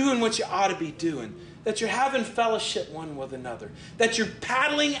 That you're doing what you ought to be doing. That you're having fellowship one with another. That you're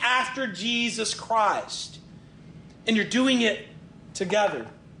paddling after Jesus Christ. And you're doing it together.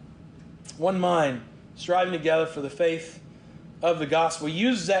 One mind, striving together for the faith of the gospel. He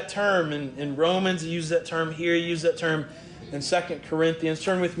uses that term in Romans. He uses that term here. He uses that term in 2 Corinthians.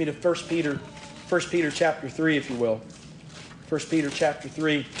 Turn with me to 1 Peter chapter 3, if you will. 1 Peter chapter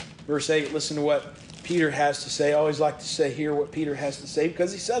 3, verse 8. Listen to what Peter has to say. I always like to hear what Peter has to say,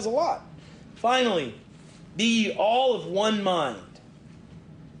 because he says a lot. Finally, be ye all of one mind.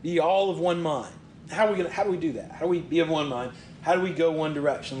 Be ye all of one mind. How do we do that? How do we be of one mind? How do we go one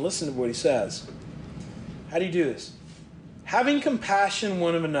direction? Listen to what he says. How do you do this? Having compassion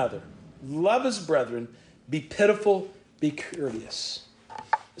one of another. Love as brethren. Be pitiful. Be courteous.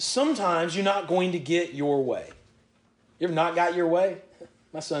 Sometimes you're not going to get your way. You ever not got your way?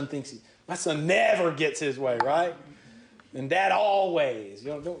 My son never gets his way, right? And Dad always.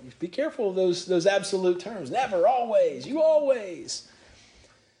 Don't be careful of those absolute terms. Never, always, you always.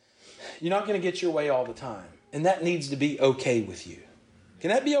 You're not going to get your way all the time. And that needs to be okay with you. Can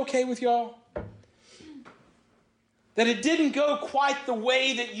that be okay with y'all? That it didn't go quite the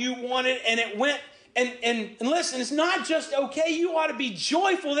way that you wanted, and it went. And listen, it's not just okay. You ought to be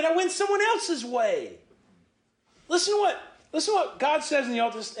joyful that it went someone else's way. Listen to what God says in the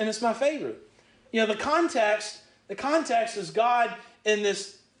Old Testament, and it's my favorite. The context is God in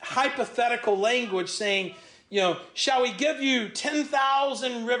this hypothetical language saying, shall we give you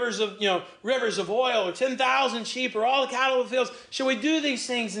 10,000 rivers of oil, or 10,000 sheep, or all the cattle of the fields? Shall we do these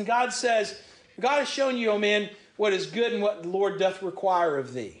things? And God says, God has shown you, O man, what is good and what the Lord doth require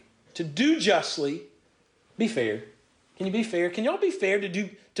of thee. To do justly, be fair. Can you be fair? Can y'all be fair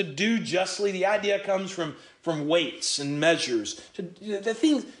to do justly? The idea comes from weights and measures. The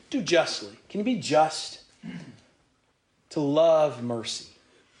things, do justly. Can you be just? To love mercy.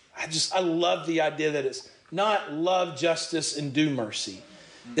 I love the idea that it's not love justice and do mercy.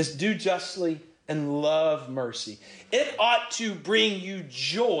 It's do justly and love mercy. It ought to bring you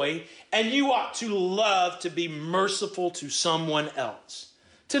joy, and you ought to love to be merciful to someone else.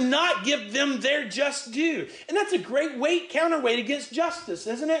 To not give them their just due. And that's a great counterweight against justice,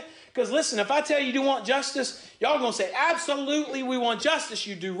 isn't it? Because listen, if I tell you you want justice, y'all are going to say, absolutely, we want justice.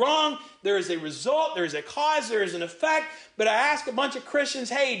 You do wrong. There is a result. There is a cause. There is an effect. But I ask a bunch of Christians,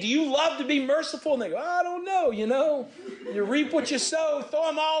 hey, do you love to be merciful? And they go, I don't know, You reap what you sow. Throw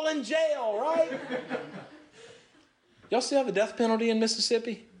them all in jail, right? Y'all still have the death penalty in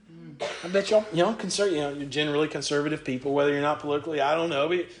Mississippi? I bet y'all, you're generally conservative people, whether you're not politically, I don't know.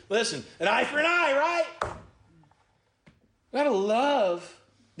 But listen, an eye for an eye, right? We got to love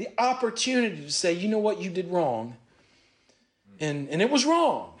the opportunity to say, you know what, you did wrong. And it was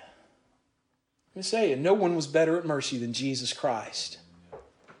wrong. Let me say it, no one was better at mercy than Jesus Christ.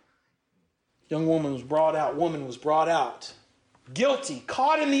 Young woman was brought out, guilty,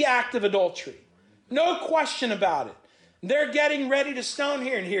 caught in the act of adultery. No question about it. They're getting ready to stone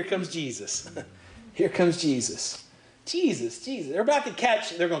her, and here comes Jesus. Here comes Jesus. Jesus. They're about to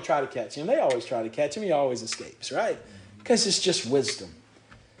catch, they're going to try to catch him. They always try to catch him. He always escapes, right? Because it's just wisdom.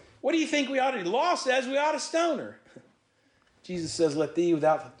 What do you think we ought to do? The law says we ought to stone her. Jesus says, let thee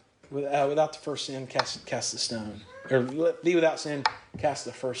without the first sin cast the stone. Or let thee without sin cast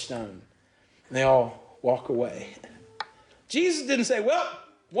the first stone. And they all walk away. Jesus didn't say, well,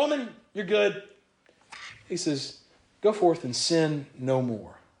 woman, you're good. He says, go forth and sin no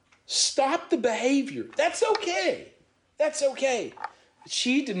more. Stop the behavior. That's okay. That's okay. But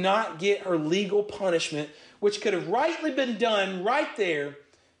she did not get her legal punishment, which could have rightly been done right there.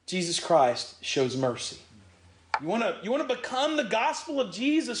 Jesus Christ shows mercy. You want to become the gospel of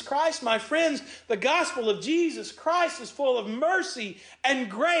Jesus Christ, my friends? The gospel of Jesus Christ is full of mercy and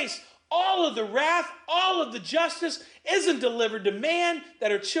grace. All of the wrath, all of the justice isn't delivered to man that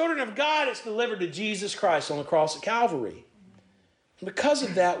are children of God. It's delivered to Jesus Christ on the cross at Calvary. And because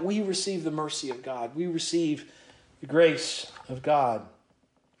of that, we receive the mercy of God. We receive the grace of God.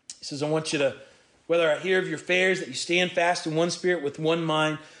 He says, I want you to, whether I hear of your affairs, that you stand fast in one spirit with one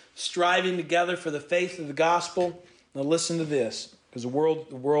mind, striving together for the faith of the gospel. Now listen to this, because the world,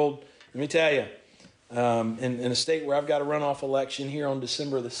 let me tell you, in a state where I've got a runoff election here on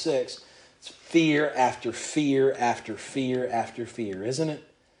December the 6th, it's fear after fear after fear after fear, isn't it?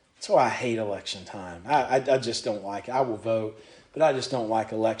 That's why I hate election time. I just don't like it. I will vote, but I just don't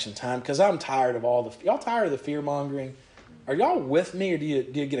like election time because I'm tired of y'all tired of the fear mongering? Are y'all with me, or do you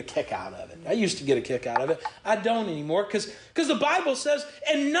get a kick out of it? I used to get a kick out of it. I don't anymore because the Bible says,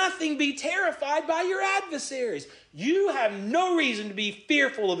 and nothing be terrified by your adversaries. You have no reason to be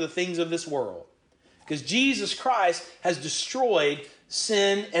fearful of the things of this world because Jesus Christ has destroyed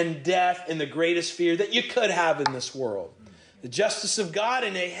sin and death and the greatest fear that you could have in this world. The justice of God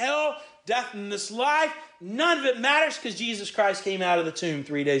in a hell, death in this life, none of it matters because Jesus Christ came out of the tomb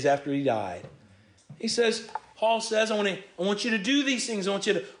 3 days after he died. Paul says, I want you to do these things. I want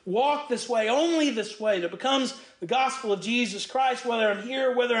you to walk this way, only this way, that becomes the gospel of Jesus Christ, whether I'm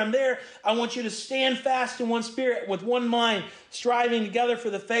here, whether I'm there. I want you to stand fast in one spirit, with one mind, striving together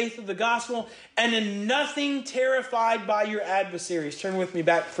for the faith of the gospel, and in nothing terrified by your adversaries. Turn with me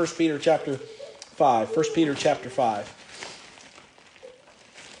back to 1 Peter chapter 5. 1 Peter chapter 5.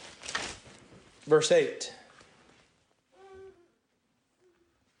 Verse 8.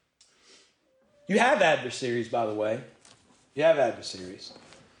 You have adversaries, by the way. You have adversaries.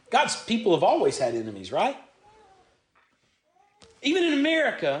 God's people have always had enemies, right? Even in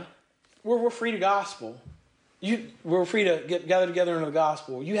America, where we're free to gospel, we're free to gather together under the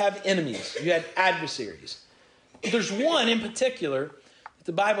gospel. You have enemies. You have adversaries. But there's one in particular that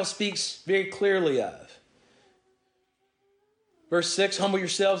the Bible speaks very clearly of. Verse 6, humble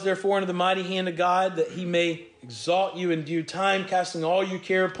yourselves, therefore, under the mighty hand of God, that he may exalt you in due time, casting all your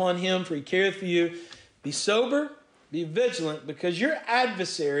care upon him, for he careth for you. Be sober, be vigilant, because your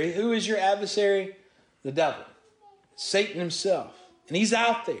adversary, who is your adversary? The devil. Satan himself. And he's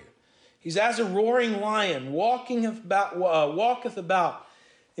out there. He's as a roaring lion, walketh about,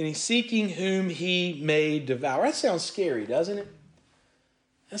 and he's seeking whom he may devour. That sounds scary, doesn't it?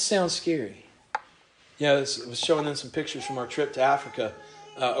 That sounds scary. I was showing them some pictures from our trip to Africa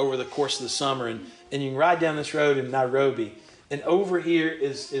over the course of the summer, and you can ride down this road in Nairobi, and over here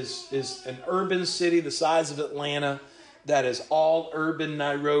is an urban city the size of Atlanta that is all urban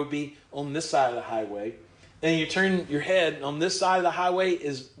Nairobi on this side of the highway. And you turn your head, on this side of the highway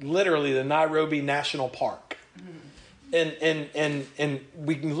is literally the Nairobi National Park. And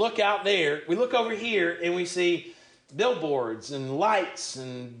we can look out there, we look over here and we see billboards and lights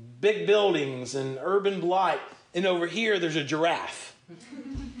and big buildings and urban blight. And over here there's a giraffe.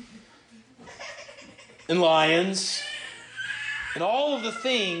 And lions. And all of the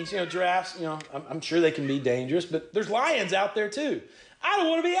things, giraffes, I'm sure they can be dangerous, but there's lions out there too. I don't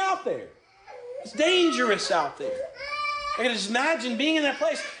want to be out there. It's dangerous out there. I can just imagine being in that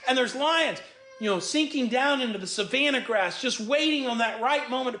place, and there's lions, sinking down into the savanna grass, just waiting on that right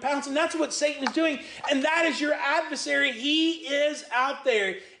moment to pounce. And that's what Satan is doing. And that is your adversary. He is out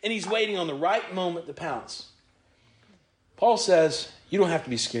there, and he's waiting on the right moment to pounce. Paul says, you don't have to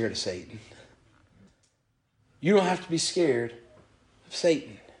be scared of Satan. You don't have to be scared of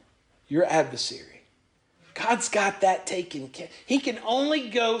Satan, your adversary. God's got that taken care. He can only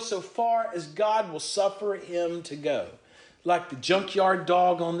go so far as God will suffer him to go. Like the junkyard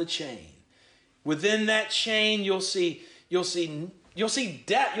dog on the chain. Within that chain, you'll see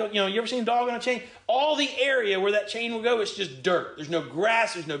death. You ever seen a dog on a chain? All the area where that chain will go, it's just dirt. There's no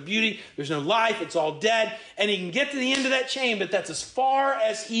grass, there's no beauty, there's no life, it's all dead. And he can get to the end of that chain, but that's as far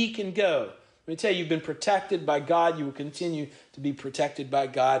as he can go. Let me tell you, you've been protected by God. You will continue to be protected by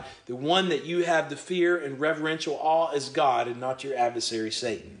God. The one that you have the fear and reverential awe is God and not your adversary,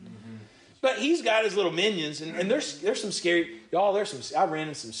 Satan. Mm-hmm. But he's got his little minions, and there's some scary, I ran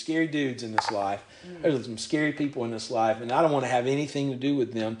into some scary dudes in this life. There's some scary people in this life, and I don't want to have anything to do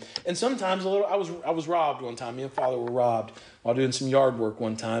with them. And sometimes I was robbed one time. Me and Father were robbed while doing some yard work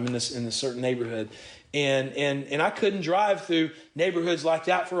one time in this certain neighborhood. And I couldn't drive through neighborhoods like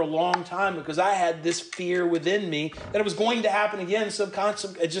that for a long time because I had this fear within me that it was going to happen again.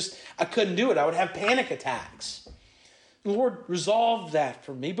 Subconsciously, I couldn't do it. I would have panic attacks. The Lord resolved that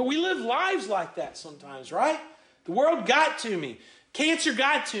for me. But we live lives like that sometimes, right? The world got to me. Cancer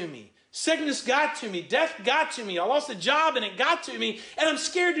got to me. Sickness got to me. Death got to me. I lost a job and it got to me. And I'm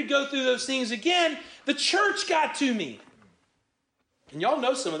scared to go through those things again. The church got to me. And y'all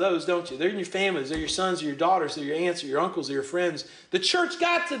know some of those, don't you? They're in your families. They're your sons or your daughters. They're your aunts or your uncles or your friends. The church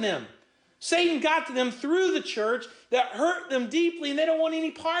got to them. Satan got to them through the church that hurt them deeply, and they don't want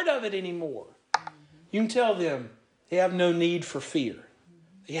any part of it anymore. You can tell them they have no need for fear.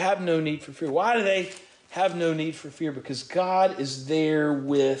 They have no need for fear. Why do they have no need for fear? Because God is there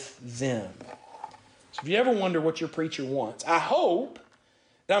with them. So if you ever wonder what your preacher wants, I hope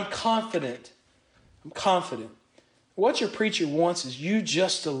that I'm confident. What your preacher wants is you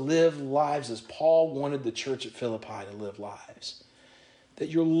just to live lives as Paul wanted the church at Philippi to live lives. That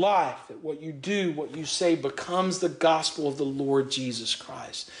your life, that what you do, what you say becomes the gospel of the Lord Jesus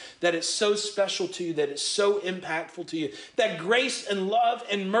Christ. That it's so special to you, that it's so impactful to you. That grace and love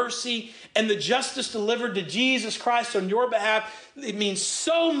and mercy and the justice delivered to Jesus Christ on your behalf, it means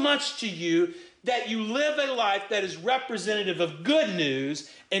so much to you that you live a life that is representative of good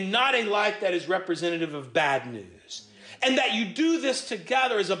news and not a life that is representative of bad news. And that you do this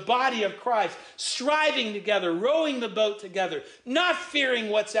together as a body of Christ, striving together, rowing the boat together, not fearing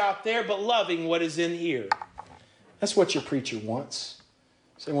what's out there, but loving what is in here. That's what your preacher wants.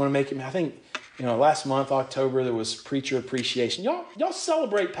 So they want to make him, I think, last month, October, there was Preacher Appreciation. Y'all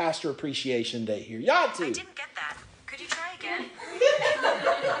celebrate Pastor Appreciation Day here. Y'all too. I didn't get that. Could you try again?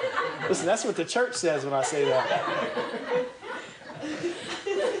 Listen, that's what the church says when I say that.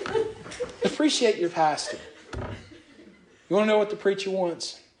 Appreciate your pastor. You want to know what the preacher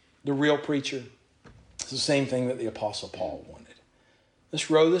wants? The real preacher. It's the same thing that the Apostle Paul wanted. Let's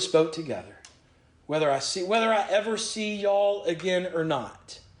row this boat together. Whether I ever see y'all again or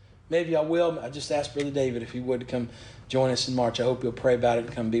not. Maybe I will. I just asked Brother David if he would come join us in March. I hope he'll pray about it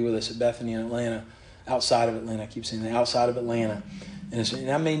and come be with us at Bethany in Atlanta. Outside of Atlanta. I keep saying that. Outside of Atlanta.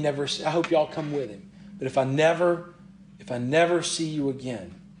 And I hope y'all come with him. But if I never see you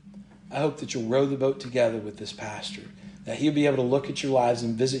again, I hope that you'll row the boat together with this pastor. That he'll be able to look at your lives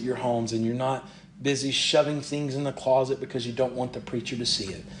and visit your homes, and you're not busy shoving things in the closet because you don't want the preacher to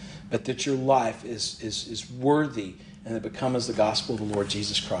see it. But that your life is worthy and it becomes the gospel of the Lord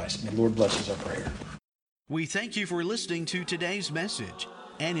Jesus Christ. May the Lord bless us, our prayer. We thank you for listening to today's message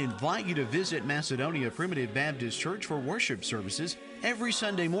and invite you to visit Macedonia Primitive Baptist Church for worship services every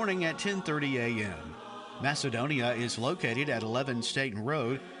Sunday morning at 10:30 a.m. Macedonia is located at 11 Staten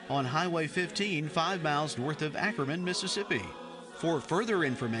Road on Highway 15, 5 miles north of Ackerman, Mississippi. For further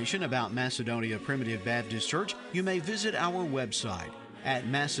information about Macedonia Primitive Baptist Church, you may visit our website at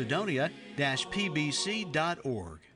macedonia-pbc.org.